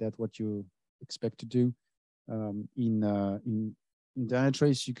zone, if that's what you expect to do, in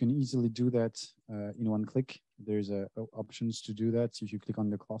Dynatrace, you can easily do that in one click. There's options to do that. So if you click on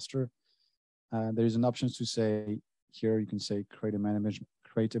the cluster, there is an option to say here, you can say create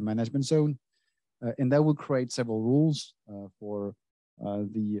a management zone. And that will create several rules for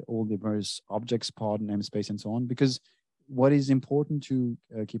all the various objects, pod, namespace, and so on. Because what is important to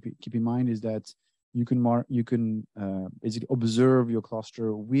keep in mind is that you can basically observe your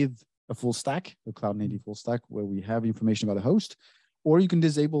cluster with a full stack, a cloud native full stack, where we have information about the host, or you can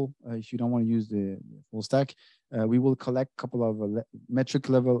disable if you don't want to use the full stack. We will collect a couple of metric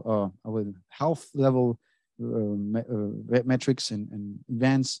level, health level metrics and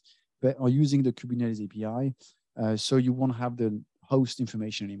events that are using the Kubernetes API. So you won't have the host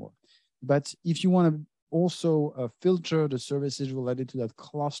information anymore. But if you want to also filter the services related to that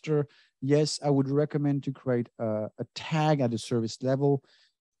cluster, yes, I would recommend to create a tag at the service level.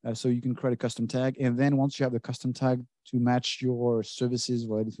 So you can create a custom tag. And then once you have the custom tag to match your services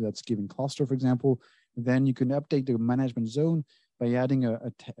related to that given cluster, for example, then you can update the management zone by adding a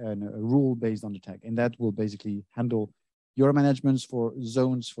rule based on the tag. And that will basically handle your managements for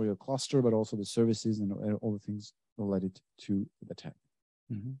zones for your cluster, but also the services and all the things related to the tag.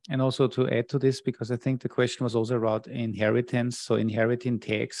 Mm-hmm. And also to add to this, because I think the question was also about inheritance. So inheriting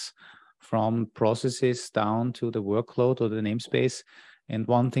tags from processes down to the workload or the namespace. And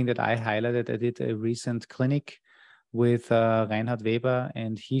one thing that I highlighted, I did a recent clinic with Reinhard Weber,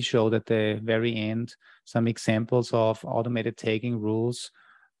 and he showed at the very end some examples of automated tagging rules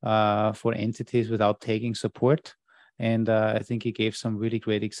for entities without tagging support. And I think he gave some really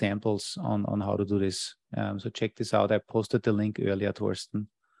great examples on how to do this. So check this out. I posted the link earlier, Torsten.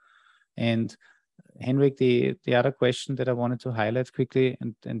 And Henrik, the other question that I wanted to highlight quickly,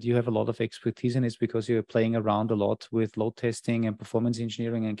 and you have a lot of expertise in this because you're playing around a lot with load testing and performance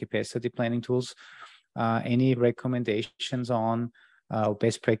engineering and capacity planning tools. Any recommendations on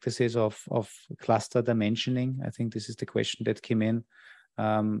best practices of cluster dimensioning? I think this is the question that came in.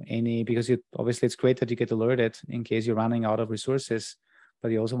 Because obviously it's great that you get alerted in case you're running out of resources,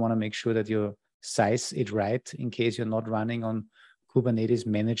 but you also want to make sure that you size it right in case you're not running on Kubernetes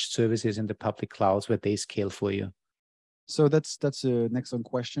managed services in the public clouds where they scale for you. So that's an excellent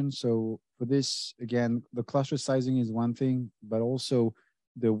question. So for this, again, the cluster sizing is one thing, but also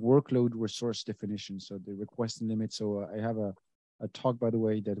the workload resource definition. So the request and limit. So I have a talk, by the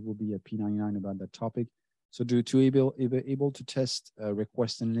way, that will be a P99 about that topic. So to able to test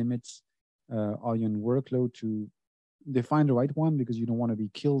requests and limits on your workload to define the right one, because you don't want to be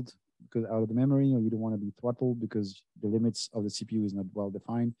killed because out of the memory, or you don't want to be throttled because the limits of the CPU is not well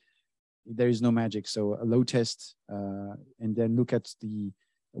defined. There is no magic. So a load test and then look at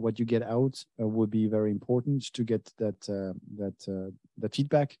what you get out would be very important to get that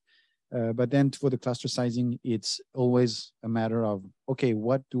feedback. But then for the cluster sizing, it's always a matter of, okay,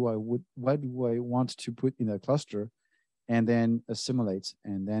 what do I want to put in a cluster, and then assimilate.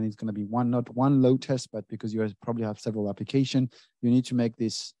 And then it's going to be not one load test, but because you probably have several applications, you need to make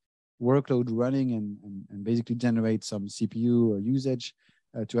this workload running and basically generate some CPU or usage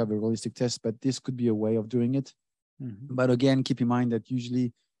to have a realistic test. But this could be a way of doing it. Mm-hmm. But again, keep in mind that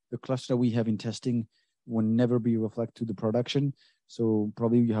usually the cluster we have in testing will never be reflected to the production. So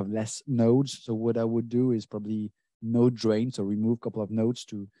probably you have less nodes. So what I would do is probably node drain, so remove a couple of nodes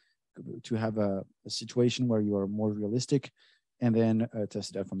to have a situation where you are more realistic, and then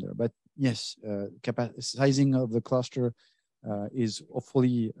test it out from there. But yes, sizing of the cluster is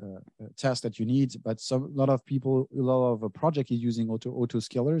hopefully a task that you need. But a lot of a project is using auto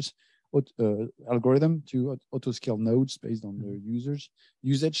scalers algorithm to auto scale nodes based on their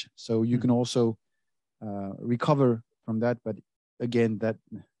usage. So you can also recover from that. But again, that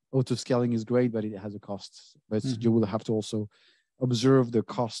auto scaling is great, but it has a cost. But you will have to also observe the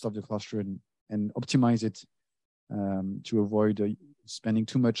cost of the cluster and optimize it to avoid spending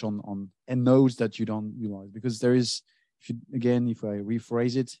too much on nodes that you don't utilize. Because there is, if I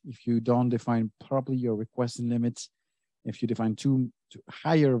rephrase it, if you don't define properly your requests and limits, if you define too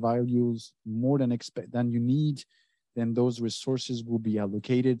higher values more than you need, then those resources will be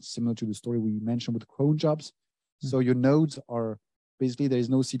allocated, similar to the story we mentioned with cron jobs. So your nodes are basically, there is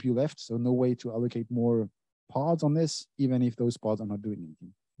no CPU left, so no way to allocate more pods on this, even if those pods are not doing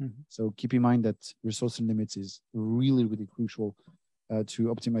anything. So keep in mind that resource and limits is really, really crucial to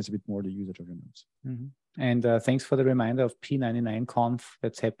optimize a bit more the usage of your nodes. And thanks for the reminder of P99 Conf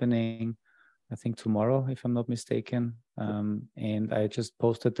that's happening, I think tomorrow, if I'm not mistaken. And I just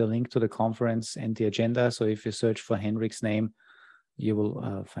posted the link to the conference and the agenda. So if you search for Henrik's name, you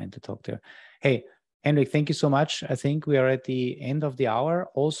will find the talk there. Hey, Henrik, thank you so much. I think we are at the end of the hour.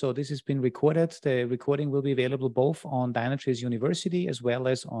 Also, this has been recorded. The recording will be available both on Dynatrace University as well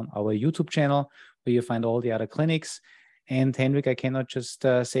as on our YouTube channel, where you find all the other clinics. And Henrik, I cannot just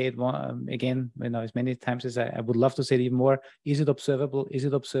say it again, as many times as I would love to say it even more. Is it observable? Is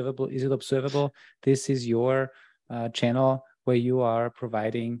it observable? Is it observable? This is your channel where you are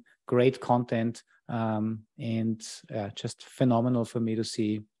providing great content, and just phenomenal for me to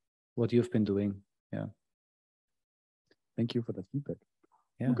see what you've been doing. Yeah. Thank you for that feedback.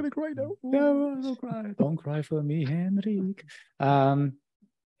 Yeah. I'm gonna cry now. No, don't cry. Don't cry for me, Henrik.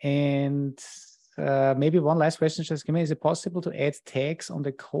 And maybe one last question just came in. Is it possible to add tags on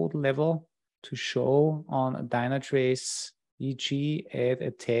the code level to show on Dynatrace, e.g. add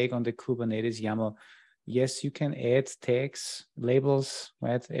a tag on the Kubernetes YAML? Yes, you can add tags, labels,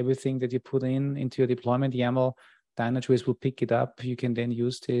 right? Everything that you put into your deployment YAML, Dynatrace will pick it up. You can then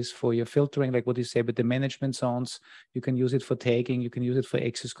use this for your filtering, like what you say with the management zones. You can use it for tagging. You can use it for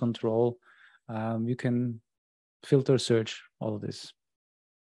access control. You can filter, search, all of this.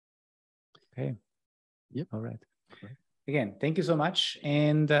 Okay. Yep. All right. Again, thank you so much.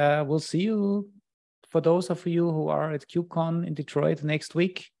 And we'll see you, for those of you who are at KubeCon in Detroit next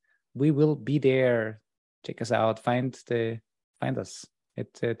week. We will be there. Check us out. Find us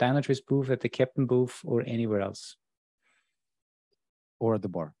at the Dynatrace booth, at the Captain booth, or anywhere else. Or at the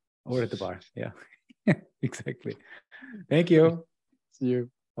bar. Or at the bar. Yeah, exactly. Thank you. See you.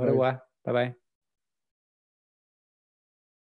 Au revoir. Bye-bye.